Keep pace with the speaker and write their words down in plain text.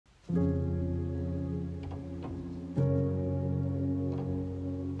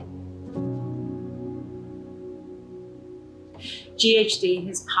GHD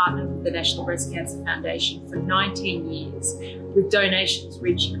has partnered with the National Breast Cancer Foundation for 19 years, with donations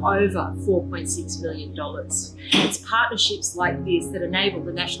reaching over $4.6 million. It's partnerships like this that enable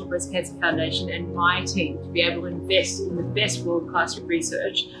the National Breast Cancer Foundation and my team to be able to invest in the best world-class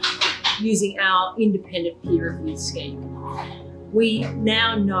research using our independent peer review scheme. We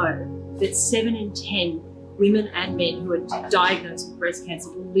now know that 7 in 10 women and men who are diagnosed with breast cancer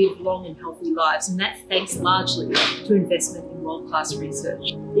will live long and healthy lives, and that's thanks largely to investment in world-class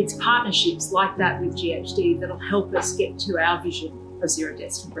research. It's partnerships like that with GHD that'll help us get to our vision of zero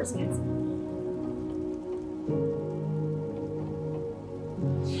deaths from breast cancer.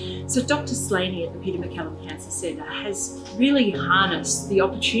 So Dr. Slaney at the Peter MacCallum Cancer Centre has really harnessed the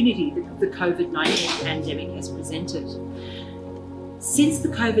opportunity that the COVID-19 pandemic has presented. Since the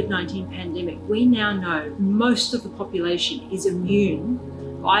COVID-19 pandemic, we now know most of the population is immune,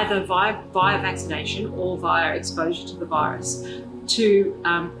 either via vaccination or via exposure to the virus, to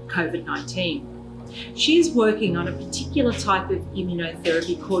COVID-19. She is working on a particular type of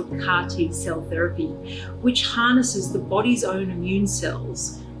immunotherapy called CAR T cell therapy, which harnesses the body's own immune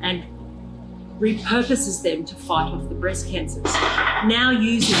cells and repurposes them to fight off the breast cancers. Now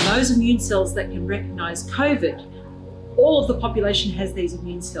using those immune cells that can recognize COVID, all of the population has these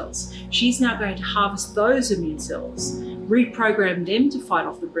immune cells. She's now going to harvest those immune cells, reprogram them to fight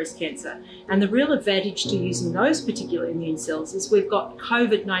off the breast cancer. And the real advantage to using those particular immune cells is we've got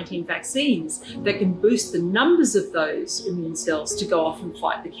COVID-19 vaccines that can boost the numbers of those immune cells to go off and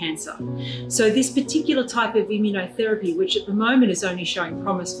fight the cancer. So this particular type of immunotherapy, which at the moment is only showing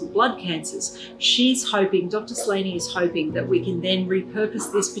promise for blood cancers, Dr. Slaney is hoping that we can then repurpose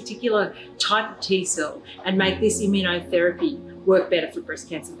this particular type of T cell and make this immunotherapy work better for breast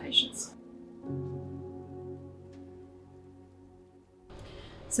cancer patients.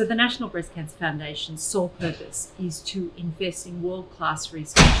 So the National Breast Cancer Foundation's sole purpose is to invest in world-class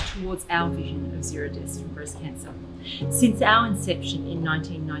research towards our vision of zero deaths from breast cancer. Since our inception in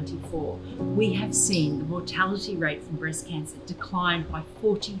 1994, we have seen the mortality rate from breast cancer decline by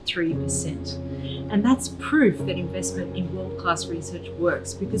 43%. And that's proof that investment in world-class research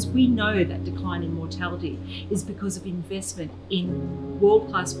works, because we know that decline in mortality is because of investment in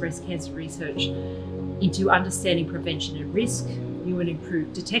world-class breast cancer research into understanding prevention and risk, new and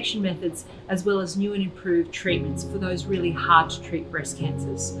improved detection methods, as well as new and improved treatments for those really hard to treat breast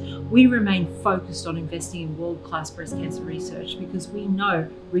cancers. We remain focused on investing in world-class breast cancer research because we know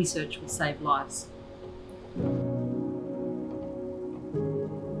research will save lives.